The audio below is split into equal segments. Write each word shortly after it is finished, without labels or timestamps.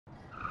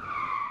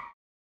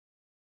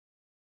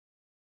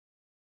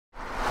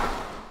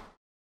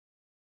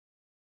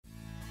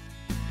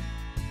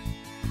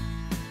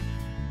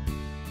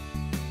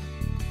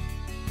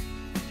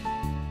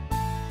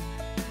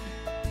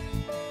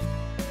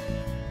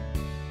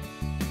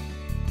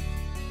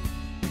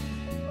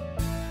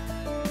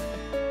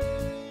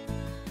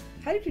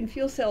Hydrogen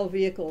fuel cell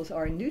vehicles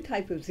are a new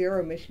type of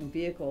zero-emission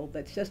vehicle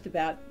that's just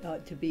about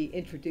to be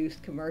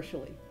introduced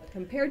commercially.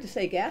 Compared to,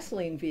 say,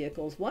 gasoline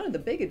vehicles, one of the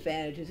big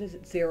advantages is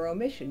it's zero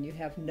emission. You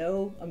have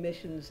no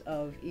emissions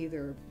of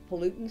either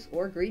pollutants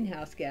or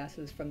greenhouse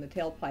gases from the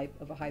tailpipe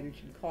of a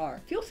hydrogen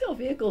car. Fuel cell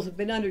vehicles have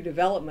been under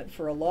development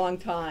for a long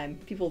time.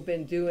 People have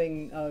been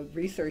doing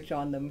research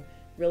on them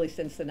really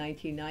since the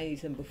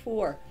 1990s and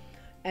before.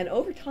 And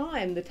over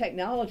time, the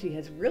technology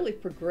has really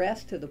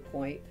progressed to the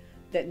point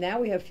that now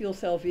we have fuel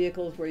cell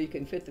vehicles where you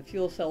can fit the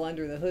fuel cell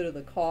under the hood of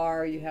the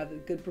car, you have the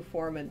good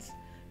performance,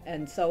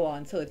 and so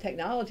on. So the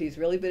technology has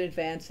really been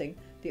advancing.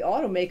 The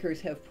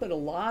automakers have put a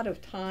lot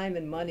of time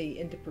and money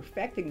into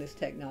perfecting this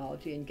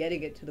technology and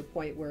getting it to the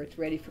point where it's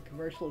ready for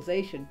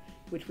commercialization,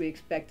 which we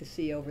expect to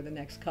see over the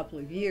next couple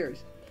of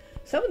years.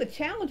 Some of the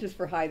challenges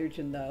for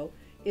hydrogen, though,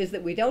 is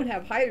that we don't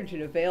have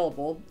hydrogen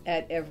available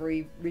at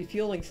every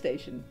refueling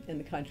station in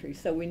the country.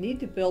 So we need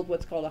to build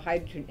what's called a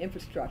hydrogen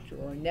infrastructure,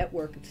 or a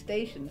network of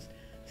stations,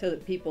 so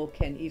that people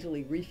can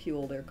easily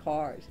refuel their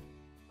cars.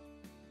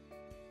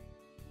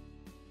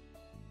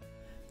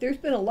 There's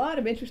been a lot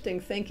of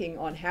interesting thinking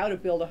on how to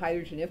build a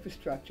hydrogen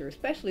infrastructure,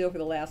 especially over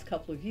the last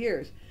couple of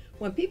years.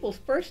 When people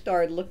first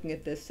started looking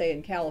at this, say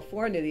in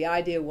California, the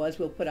idea was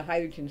we'll put a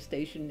hydrogen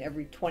station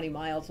every 20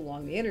 miles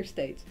along the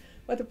interstates.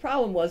 But the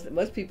problem was that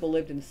most people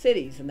lived in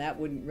cities, and that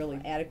wouldn't really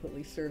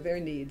adequately serve their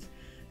needs.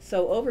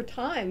 So over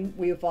time,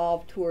 we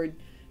evolved toward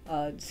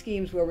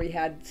schemes where we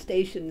had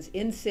stations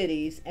in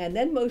cities, and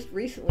then most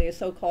recently a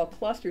so-called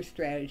cluster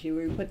strategy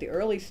where we put the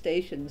early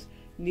stations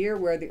near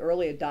where the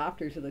early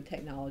adopters of the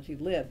technology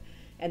live.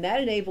 And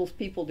that enables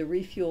people to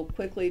refuel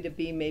quickly, to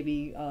be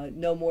maybe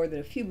no more than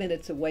a few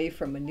minutes away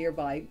from a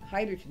nearby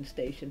hydrogen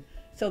station,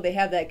 so they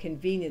have that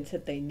convenience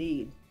that they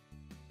need.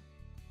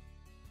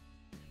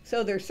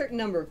 So there are a certain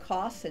number of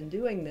costs in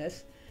doing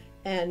this,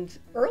 and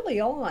early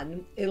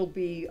on it'll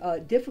be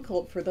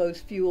difficult for those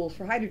fuels,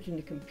 for hydrogen,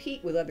 to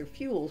compete with other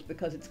fuels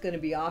because it's going to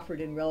be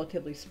offered in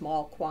relatively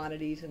small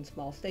quantities and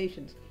small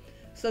stations.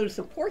 So to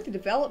support the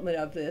development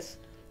of this,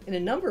 in a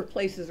number of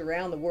places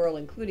around the world,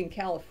 including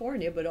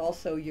California, but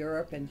also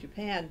Europe and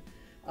Japan,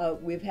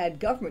 we've had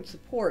government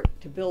support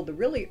to build the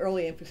really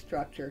early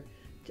infrastructure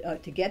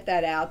to get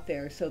that out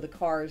there so the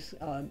cars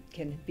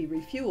can be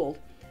refueled.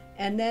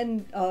 And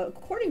then,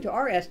 according to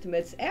our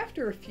estimates,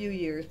 after a few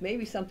years,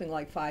 maybe something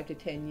like 5 to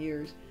 10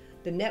 years,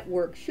 the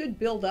network should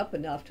build up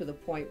enough to the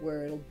point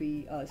where it'll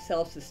be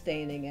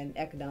self-sustaining and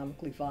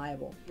economically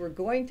viable. We're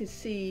going to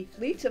see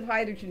fleets of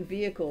hydrogen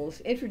vehicles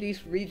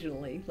introduced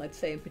regionally, let's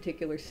say in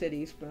particular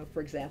cities,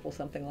 for example,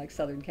 something like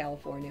Southern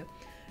California,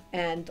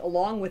 and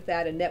along with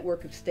that, a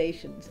network of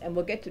stations. And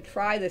we'll get to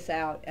try this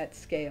out at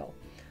scale.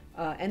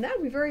 And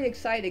that'll be very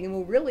exciting, and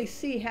we'll really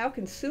see how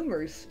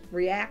consumers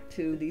react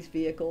to these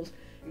vehicles,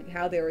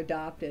 how they're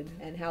adopted,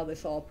 and how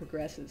this all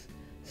progresses.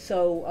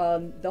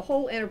 So the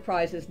whole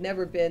enterprise has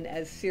never been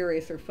as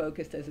serious or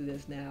focused as it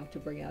is now to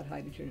bring out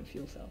hydrogen and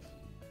fuel cells.